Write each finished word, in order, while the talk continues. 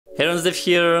Dev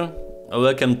here,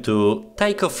 welcome to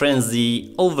Taiko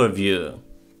Frenzy Overview.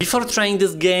 Before trying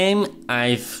this game,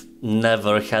 I've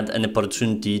never had an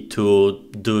opportunity to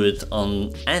do it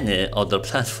on any other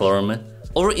platform,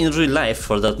 or in real life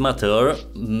for that matter.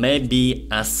 Maybe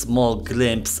a small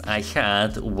glimpse I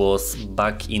had was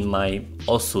back in my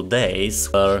Osu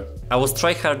days, where I was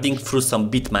tryharding through some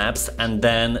bitmaps and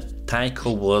then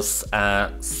Taiko was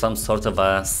some sort of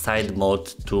a side mode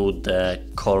to the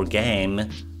core game.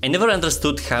 I never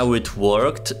understood how it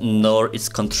worked, nor its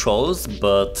controls,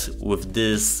 but with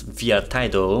this VR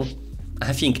title,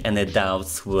 I think any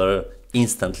doubts were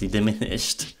instantly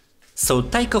diminished. So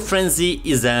Taiko Frenzy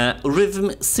is a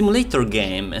rhythm simulator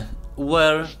game,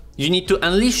 where you need to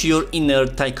unleash your inner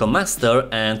Taiko master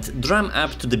and drum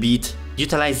up to the beat,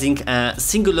 utilizing a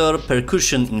singular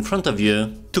percussion in front of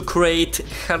you to create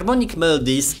harmonic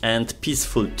melodies and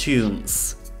peaceful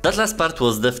tunes. That last part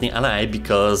was definitely a lie,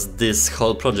 because this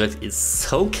whole project is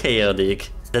so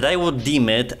chaotic that I would deem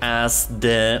it as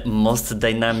the most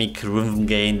dynamic rhythm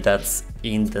game that's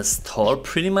in the store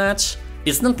pretty much.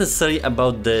 It's not necessarily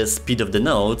about the speed of the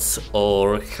notes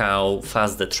or how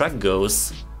fast the track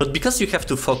goes, but because you have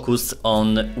to focus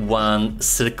on one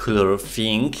circular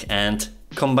thing and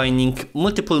combining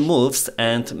multiple moves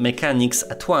and mechanics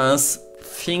at once,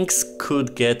 things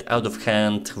could get out of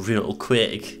hand real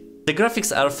quick. The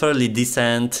graphics are fairly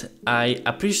decent. I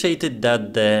appreciated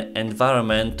that the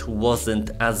environment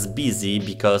wasn't as busy,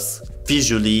 because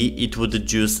visually it would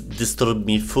just disturb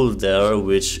me full there,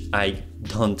 which I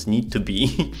don't need to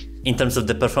be. In terms of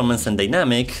the performance and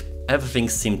dynamic, everything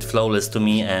seemed flawless to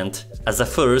me, and as a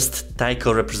first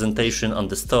Taiko representation on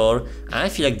the store, I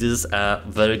feel like this is a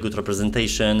very good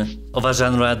representation of a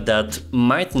genre that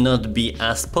might not be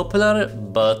as popular,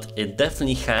 but it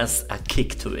definitely has a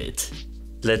kick to it.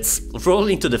 Let's roll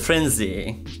into the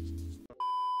frenzy.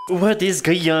 What is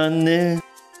going on?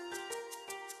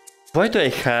 Why do I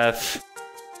have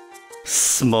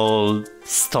small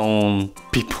stone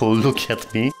people look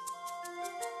at me?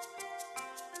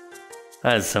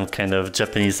 That's some kind of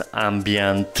Japanese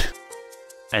ambient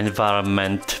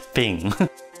environment thing.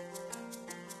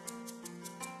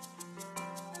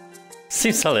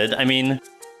 Seems solid. I mean,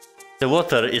 the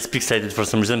water is pixelated for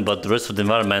some reason, but the rest of the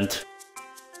environment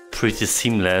pretty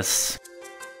seamless.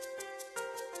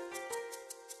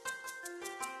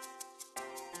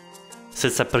 So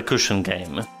it's a percussion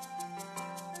game.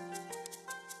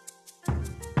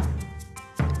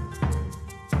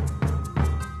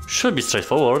 Should be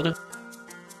straightforward.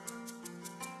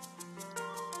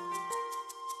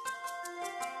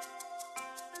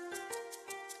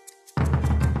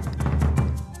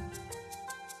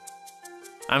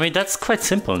 I mean, that's quite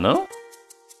simple, no?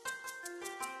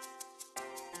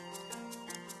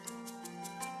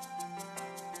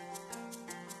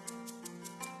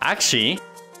 Actually,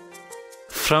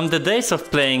 from the days of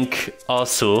playing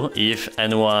Osu, if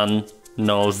anyone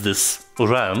knows this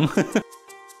realm,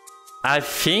 I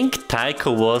think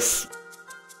Taiko was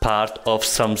part of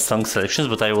some song selections,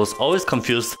 but I was always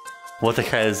confused what the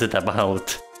hell is it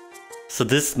about. So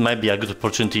this might be a good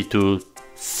opportunity to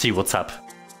see what's up.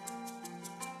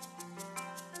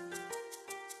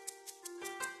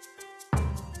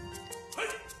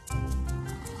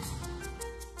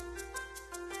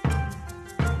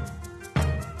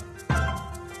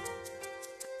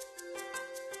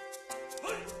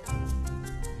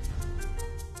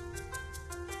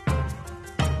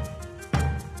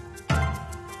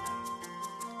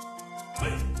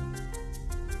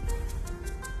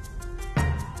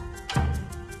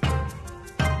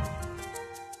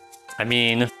 I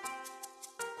mean,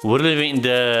 we're living in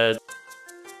the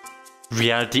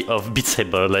reality of Beat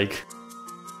Saber, like,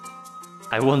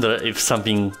 I wonder if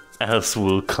something else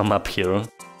will come up here.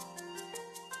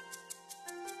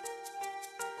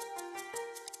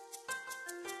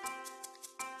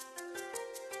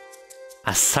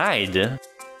 A side?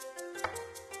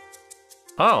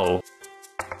 Oh.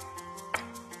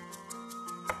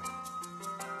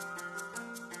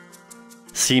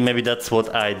 See, maybe that's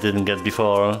what I didn't get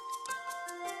before.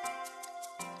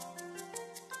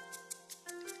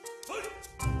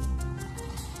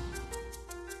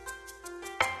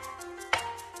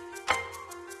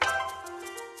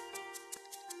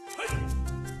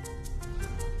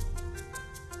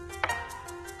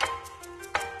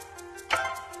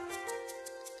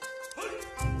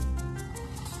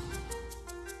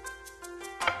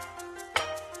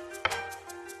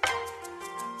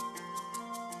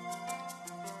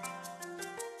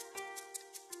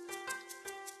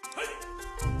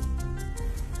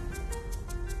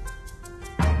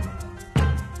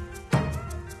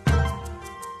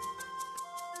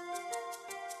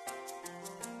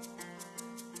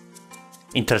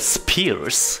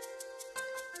 interspears.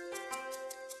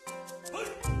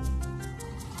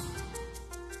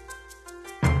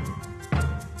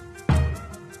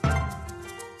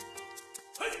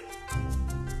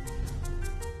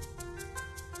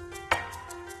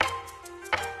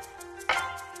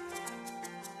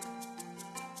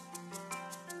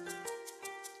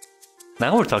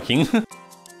 Now we're talking.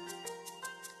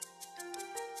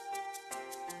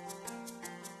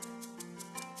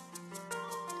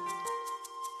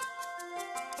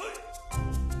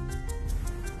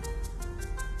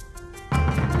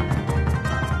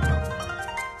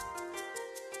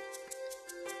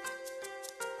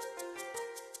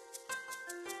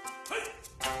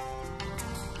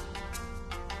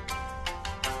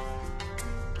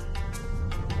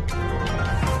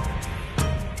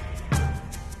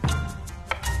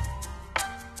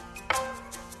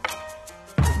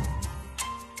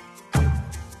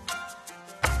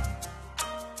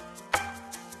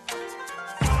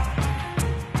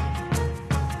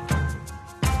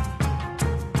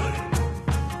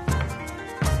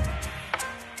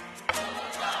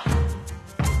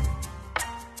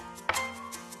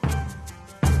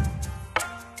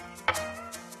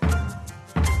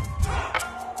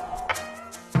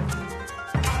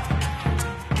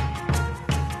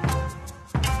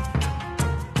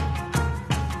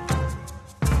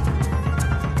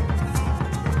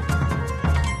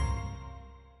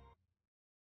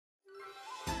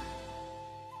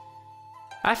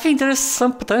 I think there is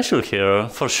some potential here,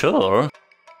 for sure.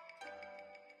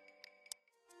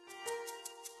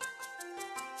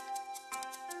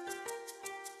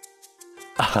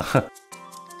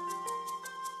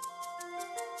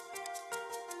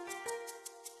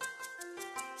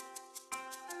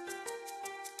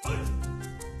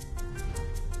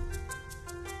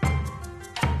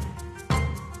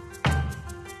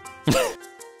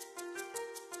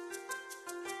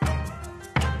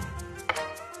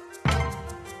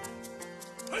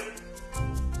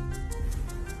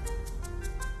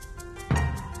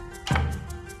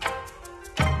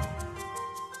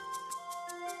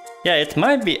 Yeah, it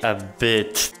might be a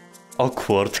bit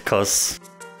awkward, cause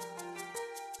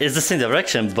it's the same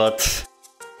direction, but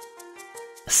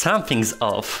something's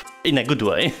off in a good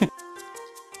way.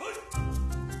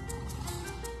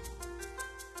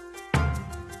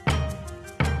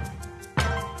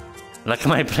 Like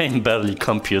my brain barely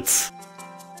computes.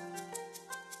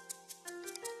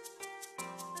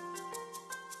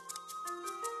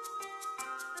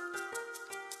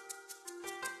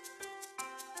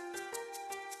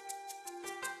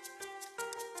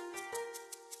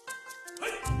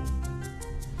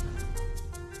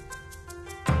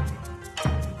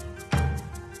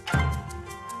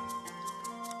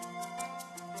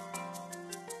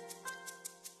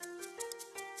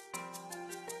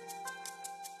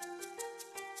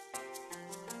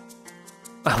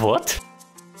 What?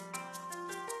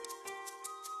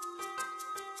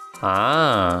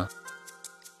 Ah.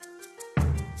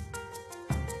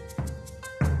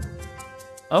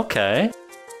 Okay.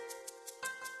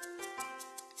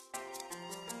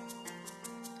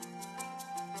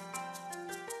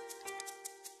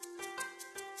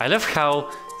 I love how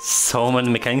so many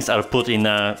mechanics are put in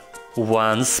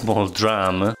one small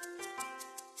drum.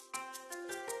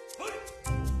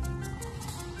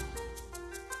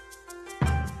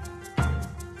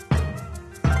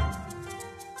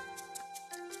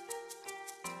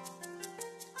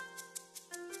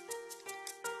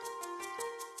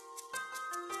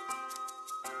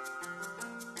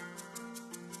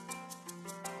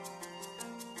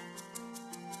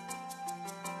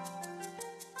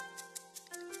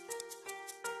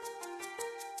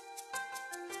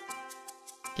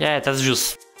 Yeah, that's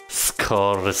just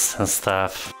scores and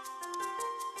stuff.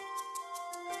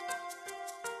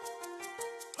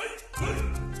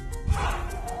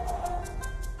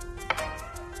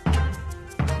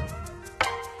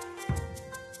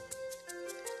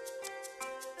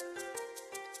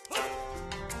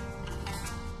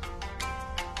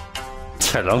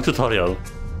 It's a long tutorial.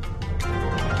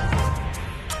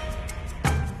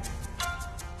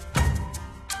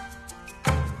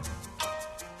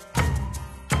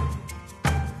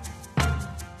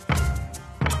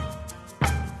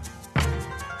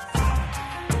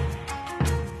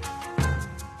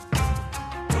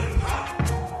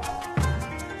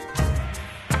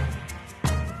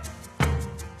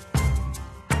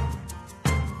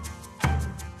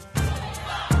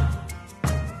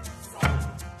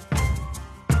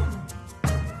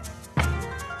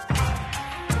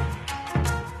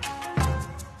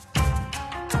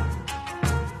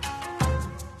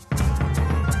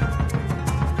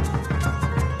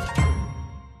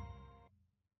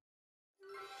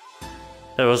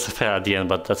 There was a fail at the end,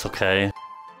 but that's okay.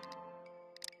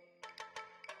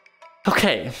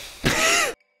 Okay.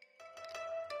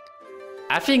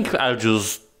 I think I'll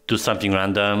just do something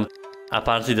random.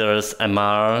 Apparently there's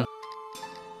MR,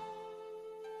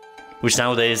 which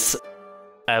nowadays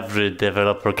every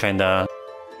developer kinda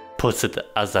puts it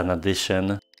as an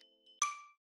addition.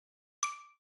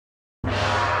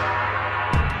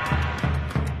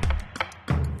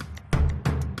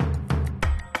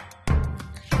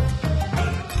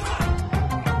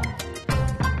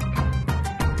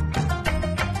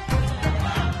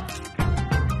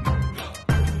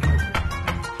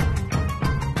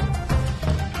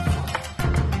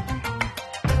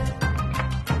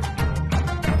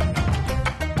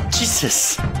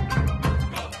 Jesus!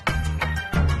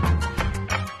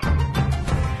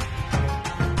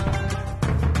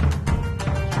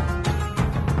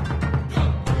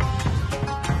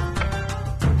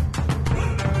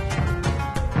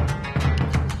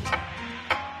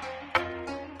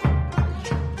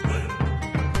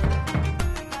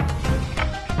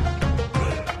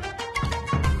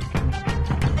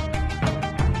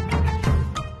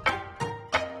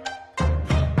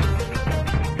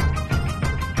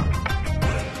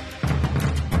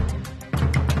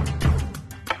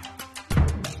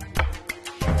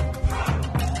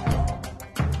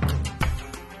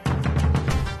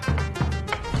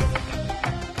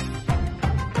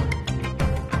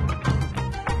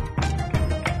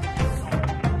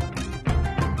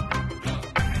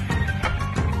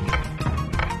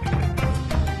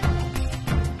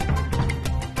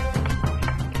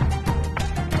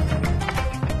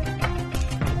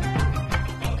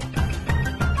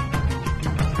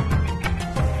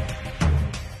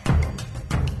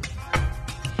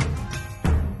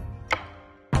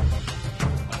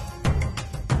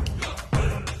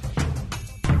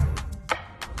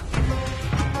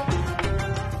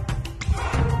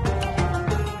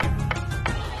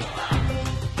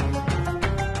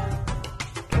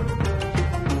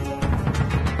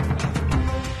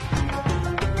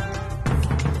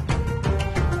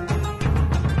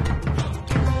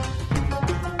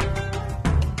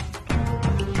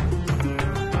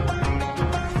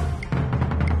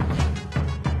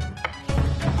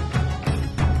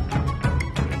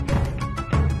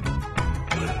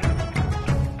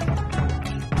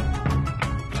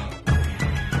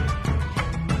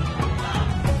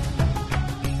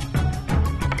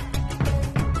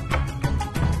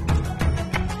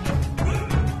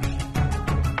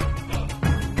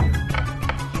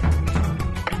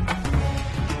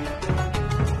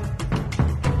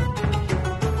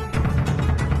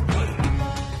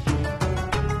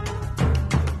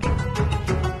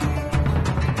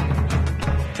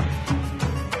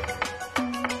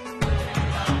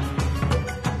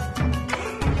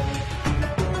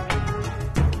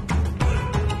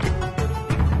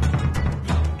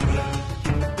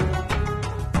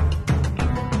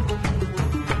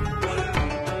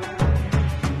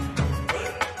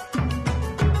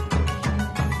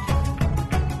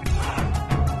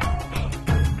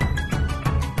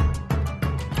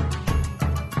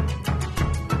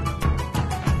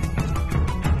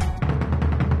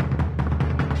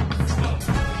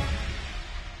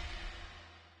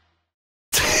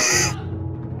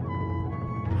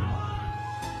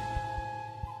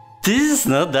 This is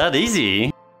not that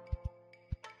easy.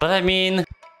 But I mean,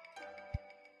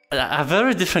 a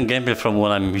very different gameplay from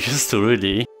what I'm used to,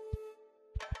 really.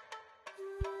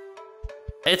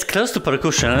 It's close to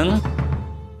percussion,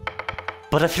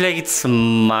 but I feel like it's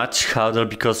much harder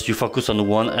because you focus on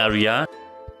one area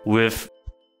with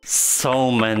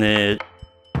so many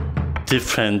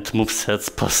different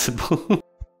movesets possible.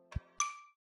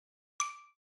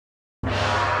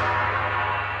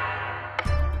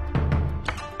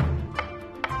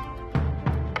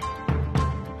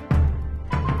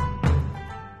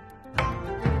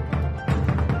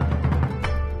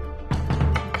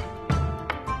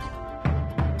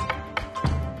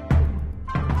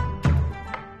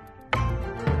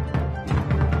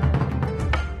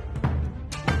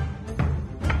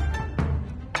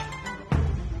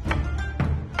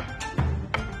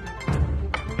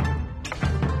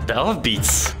 The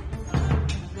offbeats.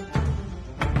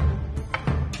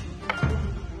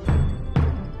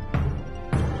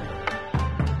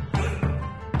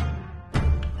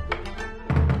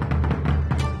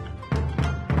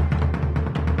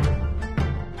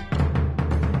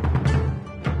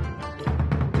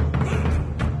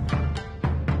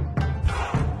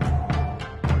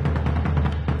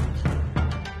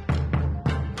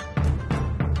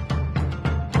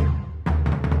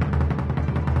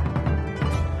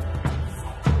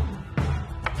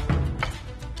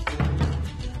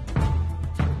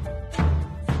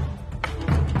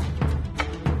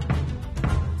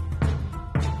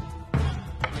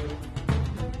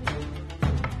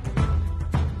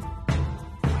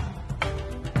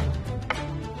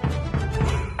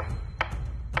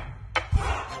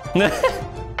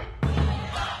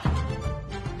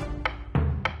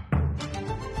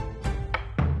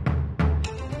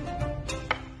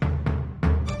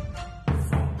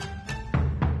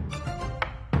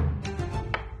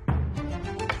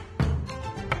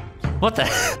 What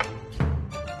the?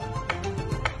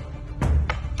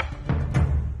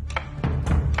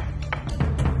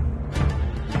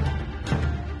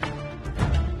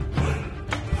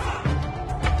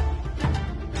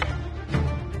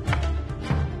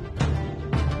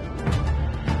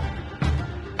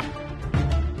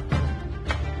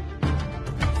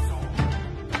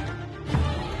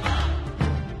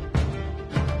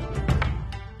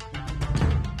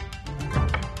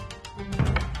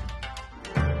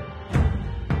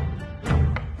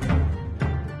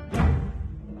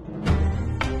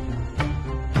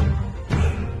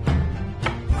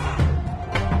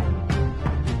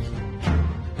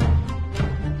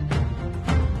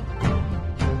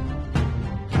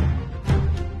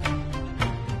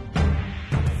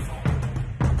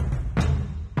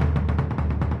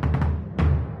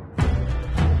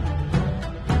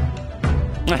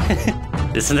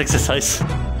 It's an exercise.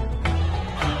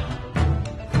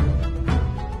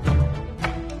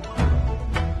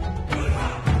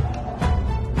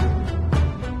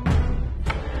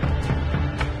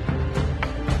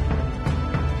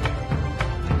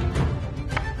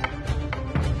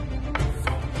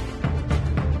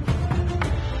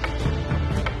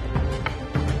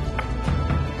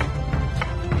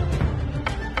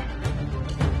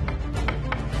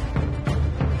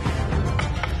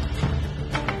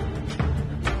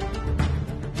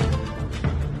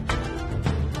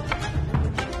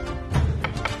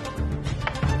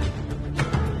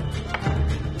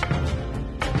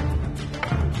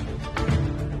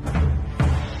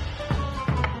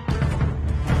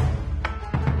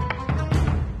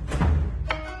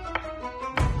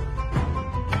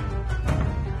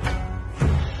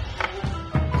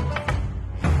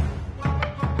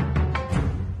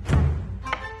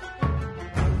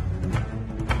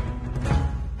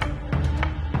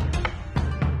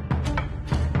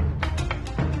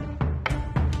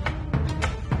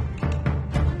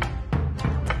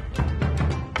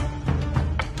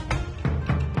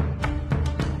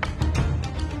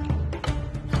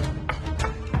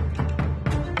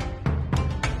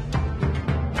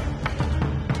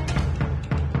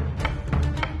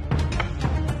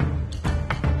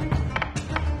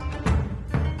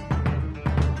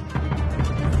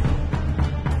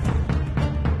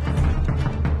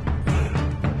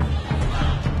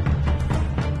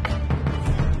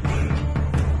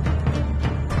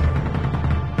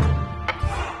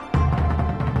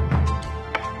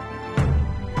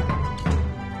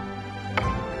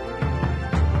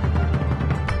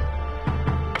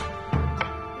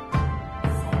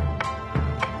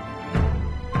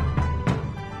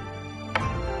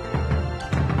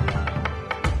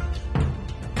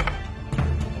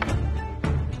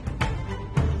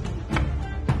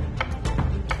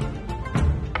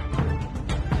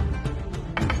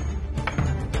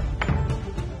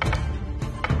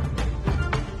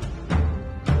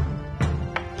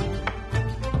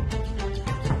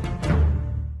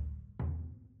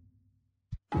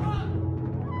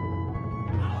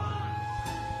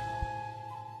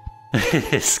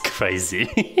 It's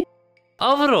crazy.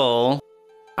 Overall,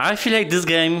 I feel like this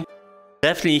game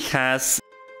definitely has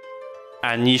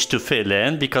a niche to fill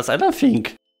in, because I don't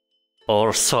think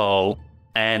or saw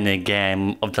any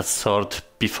game of that sort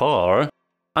before.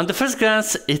 On the first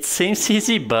glance, it seems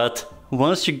easy, but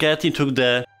once you get into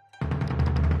the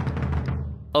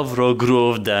overall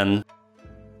groove, then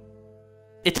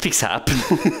it picks up.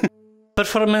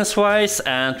 Performance-wise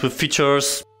and with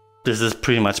features, this is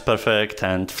pretty much perfect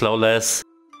and flawless.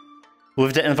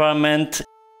 With the environment,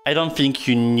 I don't think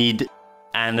you need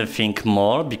anything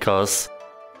more, because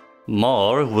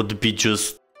more would be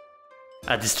just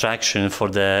a distraction for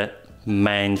the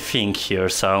main thing here.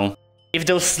 So if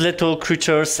those little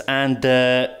creatures and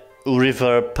the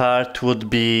river part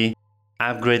would be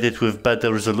upgraded with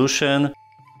better resolution,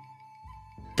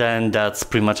 then that's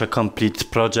pretty much a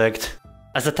complete project.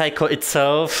 As a Taiko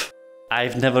itself,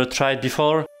 I've never tried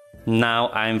before. Now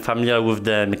I'm familiar with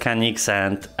the mechanics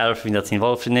and everything that's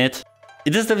involved in it.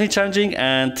 It is definitely challenging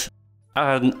and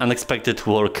an unexpected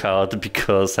workout,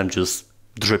 because I'm just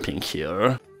dripping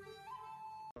here.